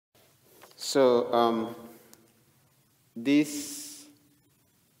So this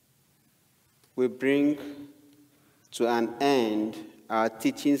will bring to an end our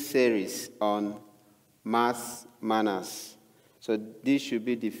teaching series on mass manners. So this should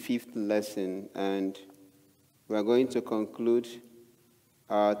be the 5th lesson, and we are going to conclude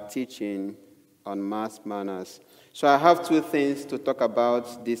our teaching on mass manners. So I have 2 things to talk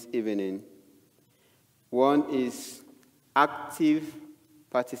about this evening. One is active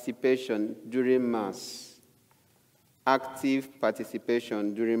participation during Mass. Active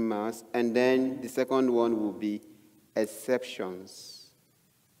participation during Mass. And then the second one will be exceptions.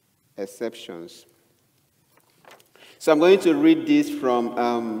 Exceptions. So I'm going to read this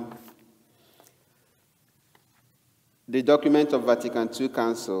from the document of Vatican II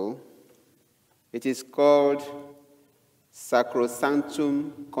Council. It is called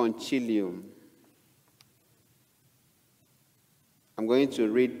Sacrosanctum Concilium. I'm going to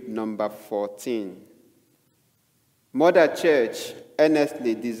read number 14. Mother Church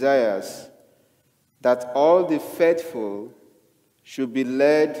earnestly desires that all the faithful should be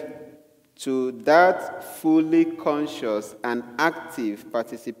led to that fully conscious and active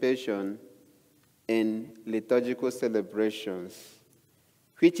participation in liturgical celebrations,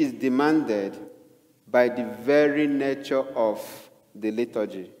 which is demanded by the very nature of the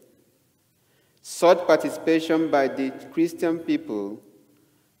liturgy. Such participation by the Christian people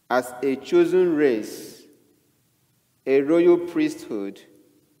as a chosen race, a royal priesthood,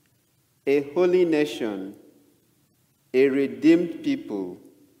 a holy nation, a redeemed people,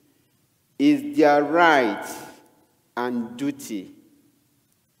 is their right and duty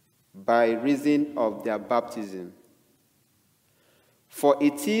by reason of their baptism. For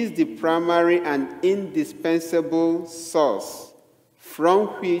it is the primary and indispensable source from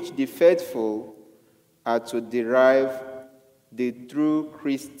which the faithful are to derive the true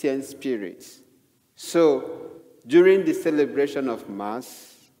Christian spirit. So, during the celebration of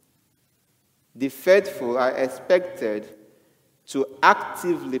Mass, the faithful are expected to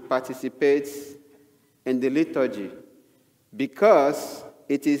actively participate in the liturgy, because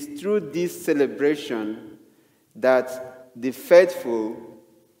it is through this celebration that the faithful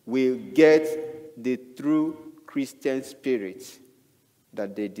will get the true Christian spirit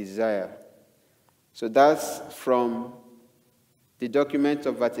that they desire. So that's from the document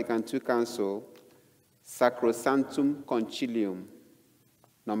of Vatican II Council, Sacrosanctum Concilium,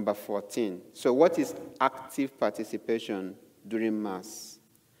 number 14. So what is active participation during Mass?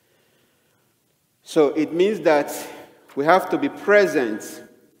 So it means that we have to be present,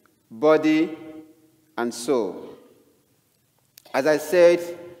 body and soul. As I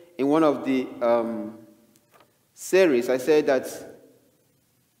said in one of the series, I said that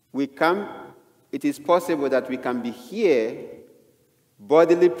it is possible that we can be here,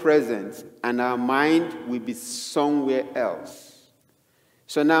 bodily present, and our mind will be somewhere else.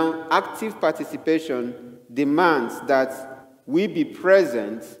 So now, active participation demands that we be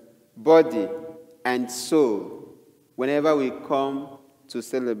present, body and soul, whenever we come to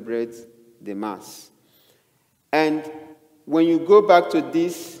celebrate the Mass. And when you go back to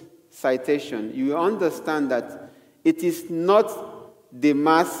this citation, you understand that it is not the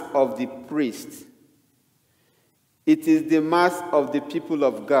Mass of the priest. It is the Mass of the people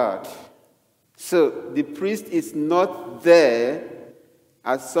of God. So the priest is not there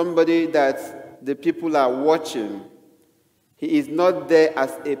as somebody that the people are watching. He is not there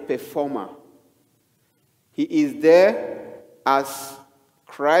as a performer. He is there as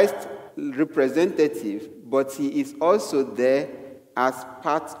Christ's representative, but he is also there as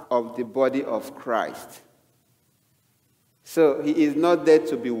part of the body of Christ. So he is not there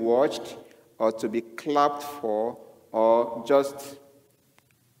to be watched or to be clapped for or just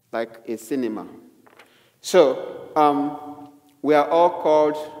like a cinema. So we are all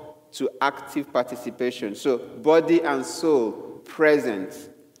called to active participation. So body and soul present.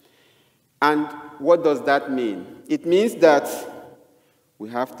 And what does that mean? It means that we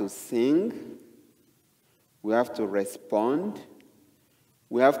have to sing, we have to respond,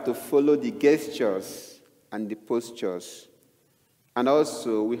 we have to follow the gestures and the postures. And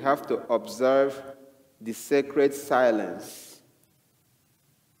also, we have to observe the sacred silence.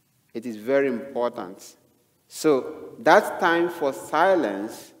 It is very important. So, that time for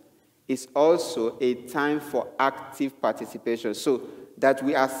silence is also a time for active participation. So, that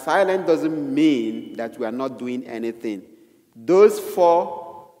we are silent doesn't mean that we are not doing anything. Those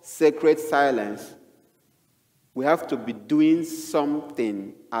 4 sacred silence, we have to be doing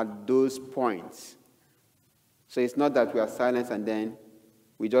something at those points. So it's not that we are silent and then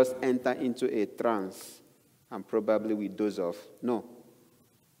we just enter into a trance and probably we doze off. No.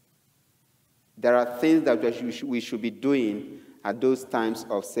 There are things that we should be doing at those times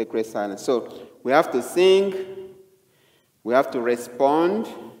of sacred silence. So we have to sing, we have to respond,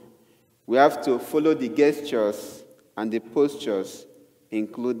 we have to follow the gestures and the postures,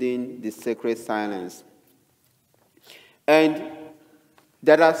 including the sacred silence. And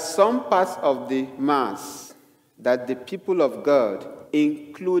there are some parts of the Mass that the people of God,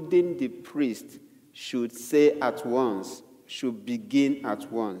 including the priest, should say at once, should begin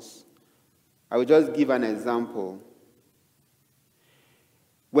at once. I will just give an example.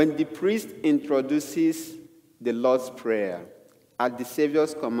 When the priest introduces the Lord's Prayer at the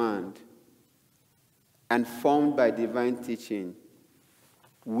Savior's command and formed by divine teaching,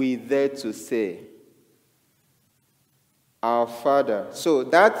 we dare to say, Our Father. So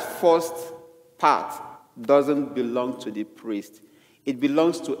that first part doesn't belong to the priest. It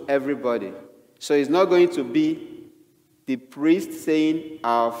belongs to everybody. So it's not going to be the priest saying,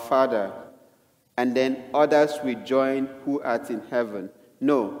 Our Father, and then others will join who art in heaven.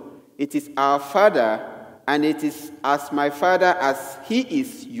 No, it is our Father, and it is as my Father as he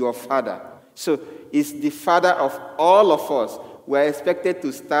is your Father. So it's the Father of all of us. We're expected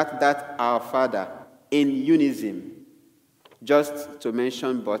to start that Our Father in unison, just to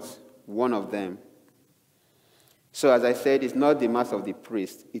mention but one of them. So as I said, it's not the Mass of the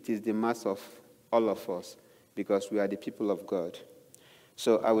priest. It is the Mass of all of us, because we are the people of God.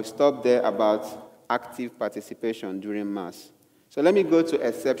 So I will stop there about active participation during Mass. So let me go to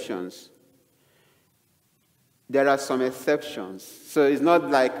exceptions. There are some exceptions. So it's not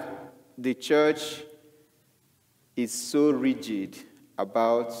like the church is so rigid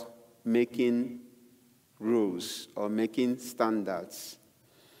about making rules or making standards.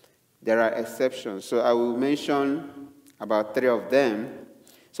 There are exceptions. So I will mention about 3 of them.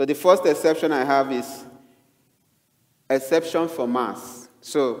 So the first exception I have is exception for Mass.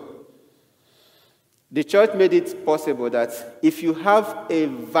 So the church made it possible that if you have a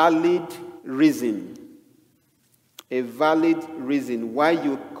valid reason why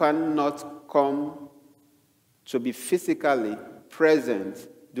you cannot come to be physically present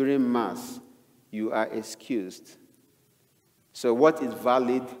during Mass, you are excused. So what is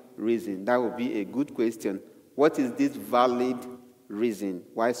valid reason? That would be a good question. What is this valid reason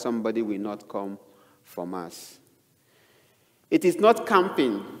why somebody will not come for Mass? It is not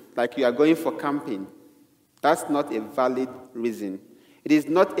camping, like you are going for camping. That's not a valid reason. It is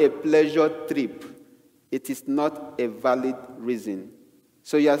not a pleasure trip. It is not a valid reason.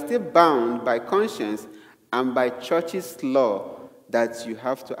 So you are still bound by conscience and by church's law that you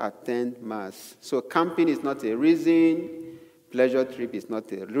have to attend Mass. So camping is not a reason. Pleasure trip is not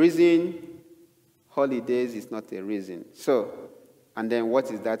a reason. Holidays is not a reason. So, and then what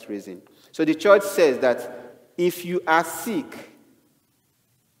is that reason? So the church says that if you are sick,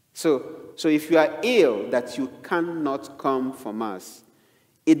 so if you are ill, that you cannot come for Mass,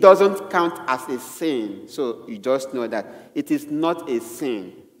 it doesn't count as a sin. So you just know that it is not a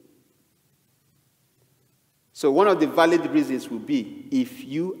sin. So one of the valid reasons will be if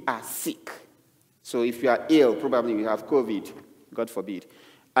you are sick. So if you are ill, probably you have COVID, God forbid,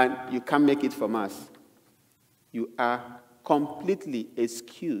 and you can't make it for Mass, you are completely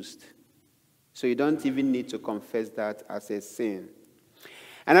excused. So you don't even need to confess that as a sin.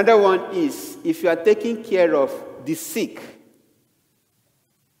 Another one is if you are taking care of the sick.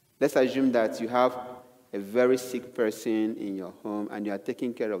 Let's assume that you have a very sick person in your home and you are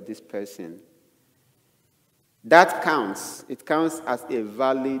taking care of this person. That counts. It counts as a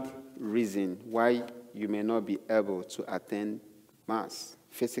valid reason why you may not be able to attend Mass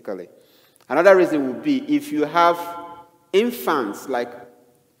physically. Another reason would be if you have infants, like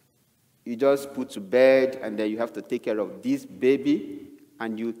you just put to bed and then you have to take care of this baby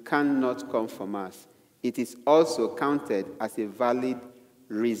and you cannot come for Mass. It is also counted as a valid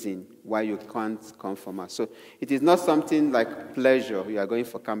reason why you can't come for Mass. So it is not something like pleasure. You are going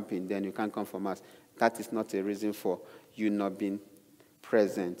for camping, then you can't come for Mass. That is not a reason for you not being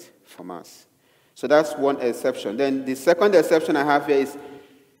present for Mass. So that's one exception. Then the second exception I have here is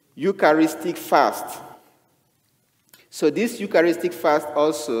Eucharistic fast. So this Eucharistic fast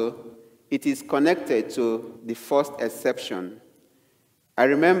also, it is connected to the first exception. I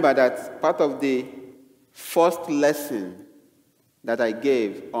remember that part of the first lesson that I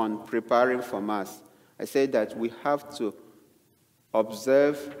gave on preparing for Mass, I said that we have to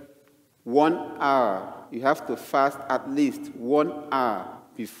observe 1 hour. You have to fast at least 1 hour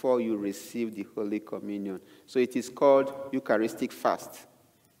before you receive the Holy Communion. So it is called Eucharistic fast.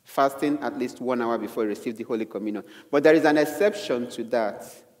 Fasting at least 1 hour before you receive the Holy Communion. But there is an exception to that.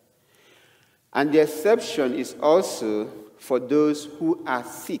 And the exception is also for those who are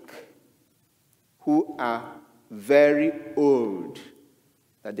sick. who are very old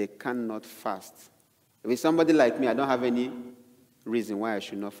that they cannot fast. If it's somebody like me, I don't have any reason why I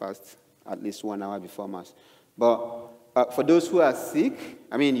should not fast at least 1 hour before Mass. But for those who are sick,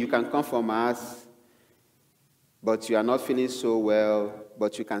 you can come for Mass, but you are not feeling so well,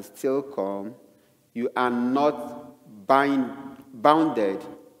 but you can still come. You are not bounded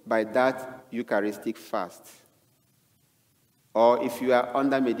by that Eucharistic fast. Or if you are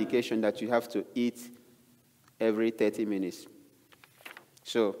under medication that you have to eat every 30 minutes.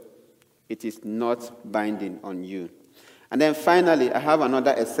 So it is not binding on you. And then finally, I have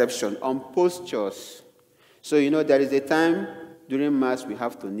another exception on postures. So, there is a time during Mass we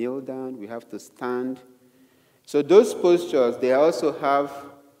have to kneel down, we have to stand. So those postures, they also have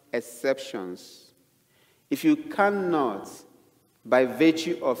exceptions. If you cannot, by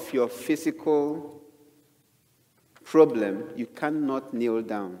virtue of your physical problem, you cannot kneel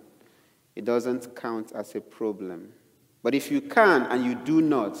down, it doesn't count as a problem. But if you can and you do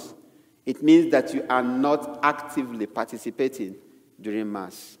not, it means that you are not actively participating during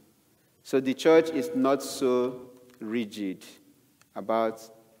Mass. So the church is not so rigid about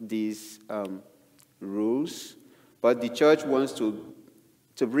these rules, but the church wants to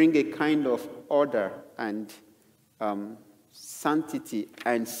bring a kind of order and sanctity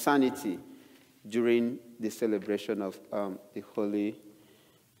and sanity during the celebration of the Holy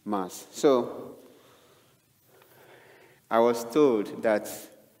Mass. So I was told that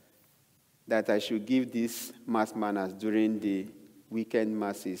I should give these Mass manners during the weekend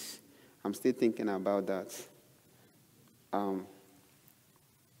Masses. I'm still thinking about that. I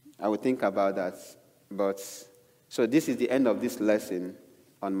will think about that. So this is the end of this lesson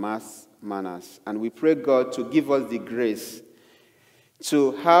on Mass manners. And we pray God to give us the grace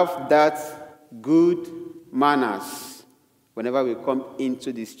to have that good manners whenever we come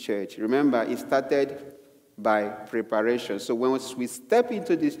into this church. Remember, it started by preparation. So when we step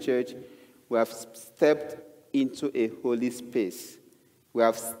into this church, we have stepped into a holy space. We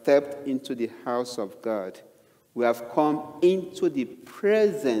have stepped into the house of God. We have come into the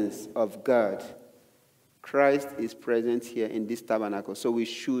presence of God. Christ is present here in this tabernacle. So we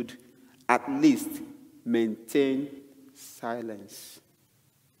should at least maintain silence.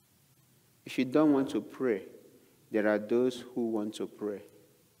 If you don't want to pray, there are those who want to pray.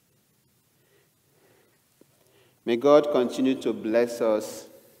 May God continue to bless us,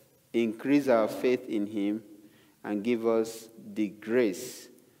 increase our faith in Him, and give us the grace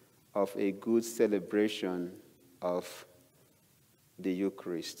of a good celebration of the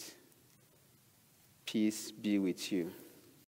Eucharist. Peace be with you.